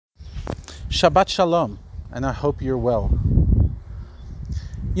Shabbat Shalom, and I hope you're well.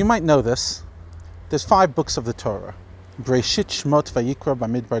 You might know this. There's 5 books of the Torah. Breshit, Shmot, Vayikra,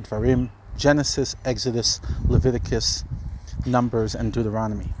 Bamidbar, Dvarim, Genesis, Exodus, Leviticus, Numbers, and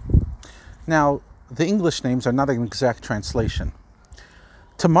Deuteronomy. Now, the English names are not an exact translation.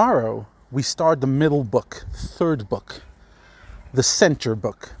 Tomorrow, we start the middle book, 3rd book, the center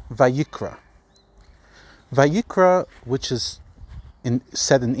book, Vayikra. Vayikra, which is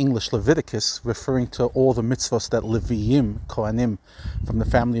said in English Leviticus, referring to all the mitzvahs that Leviim, Kohanim, from the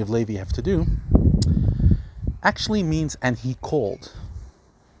family of Levi have to do, actually means and he called.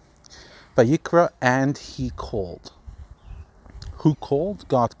 Vayikra, and he called. Who called?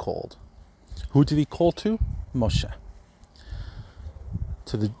 God called. Who did he call to? Moshe.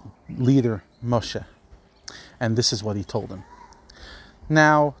 To the leader, Moshe. And this is what he told him.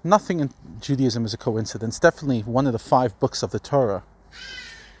 Now, nothing in Judaism is a coincidence. Definitely one of the 5 books of the Torah,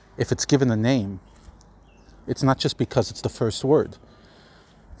 if it's given a name, it's not just because it's the first word.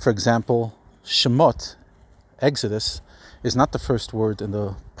 For example, Shemot, Exodus, is not the first word in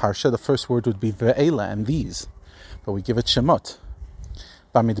the Parsha. The first word would be Ve'ela, and these. But we give it Shemot.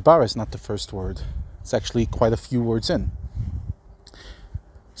 Bamidbar is not the first word. It's actually quite a few words in.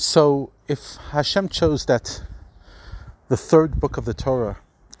 So, if Hashem chose that the 3rd book of the Torah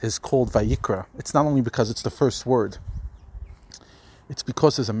is called Vayikra, it's not only because it's the first word, it's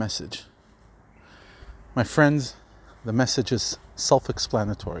because there's a message. My friends, the message is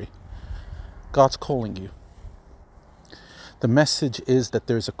self-explanatory. God's calling you. The message is that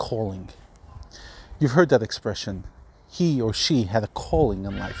there's a calling. You've heard that expression. He or she had a calling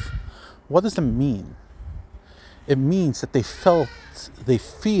in life. What does it mean? It means that they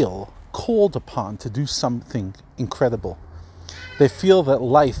feel called upon to do something incredible. They feel that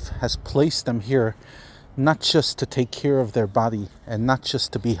life has placed them here not just to take care of their body and not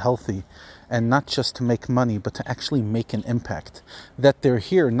just to be healthy and not just to make money, but to actually make an impact. That they're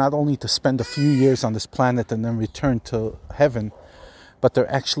here not only to spend a few years on this planet and then return to heaven, but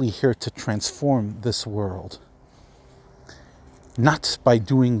they're actually here to transform this world. Not by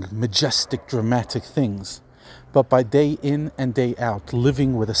doing majestic, dramatic things, but by day in and day out,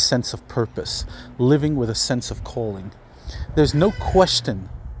 living with a sense of purpose, living with a sense of calling. There's no question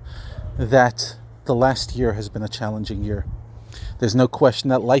that the last year has been a challenging year. There's no question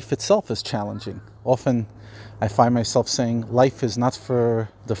that life itself is challenging. Often I find myself saying life is not for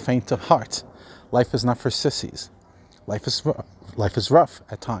the faint of heart. Life is not for sissies. Life is rough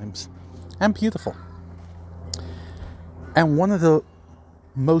at times and beautiful. And one of the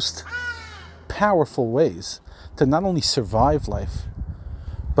most powerful ways to not only survive life,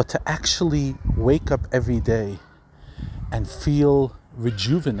 but to actually wake up every day and feel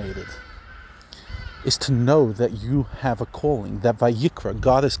rejuvenated is to know that you have a calling, that Vayikra,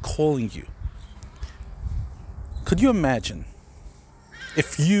 God is calling you. Could you imagine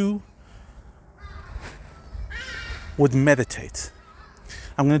if you would meditate?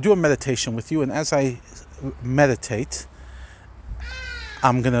 I'm going to do a meditation with you, and as I meditate,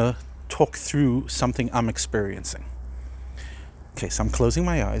 I'm going to talk through something I'm experiencing. Okay, so I'm closing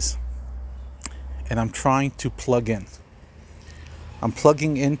my eyes, and I'm trying to plug in. I'm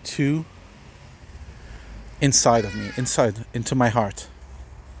plugging inside of me, into my heart.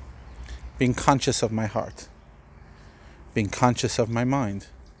 Being conscious of my heart. Being conscious of my mind.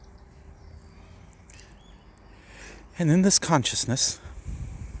 And in this consciousness,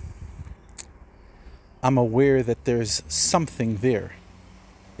 I'm aware that there's something there.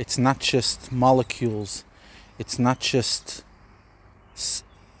 It's not just molecules. It's not just,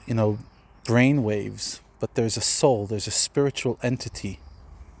 brain waves, but there's a soul, there's a spiritual entity.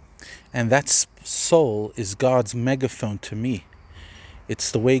 And that soul is God's megaphone to me.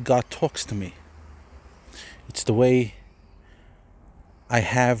 It's the way God talks to me. It's the way I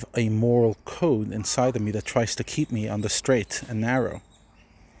have a moral code inside of me that tries to keep me on the straight and narrow.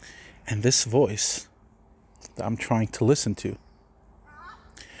 And this voice that I'm trying to listen to,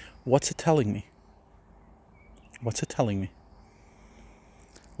 what's it telling me? What's it telling me?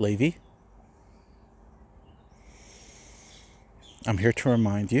 Levi, I'm here to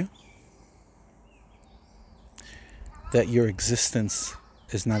remind you that your existence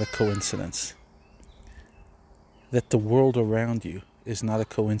is not a coincidence. That the world around you is not a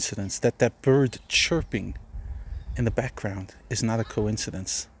coincidence. That bird chirping in the background is not a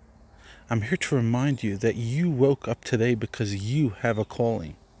coincidence. I'm here to remind you that you woke up today because you have a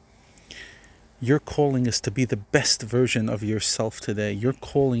calling. Your calling is to be the best version of yourself today. Your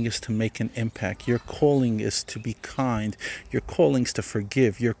calling is to make an impact. Your calling is to be kind. Your calling is to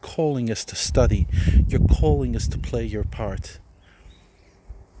forgive. Your calling is to study. Your calling is to play your part.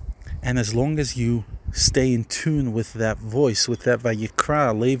 And as long as you stay in tune with that voice, with that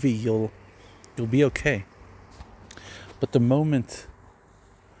Vayikra, Levi, you'll be okay. But the moment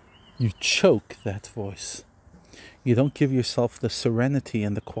you choke that voice, you don't give yourself the serenity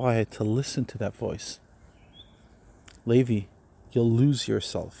and the quiet to listen to that voice, Levi, you'll lose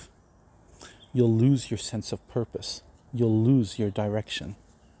yourself. You'll lose your sense of purpose. You'll lose your direction.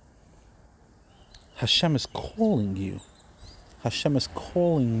 Hashem is calling you. Hashem is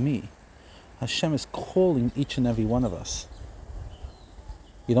calling me. Hashem is calling each and every one of us.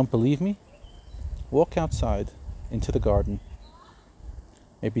 You don't believe me? Walk outside into the garden.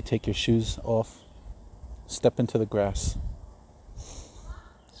 Maybe take your shoes off. Step into the grass.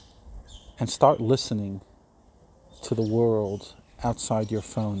 And start listening to the world outside your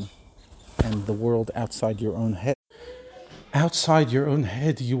phone and the world outside your own head. Outside your own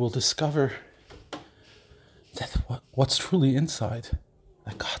head, you will discover that what's truly inside,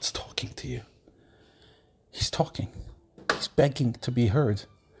 that God's talking to you. He's talking. He's begging to be heard.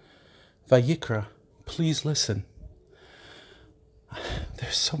 Vayikra, please listen.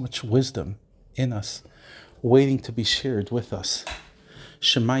 There's so much wisdom in us, waiting to be shared with us.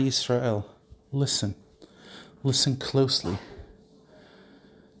 Shema Yisrael, listen. Listen closely.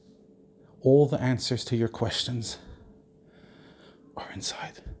 All the answers to your questions are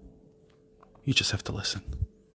inside. You just have to listen.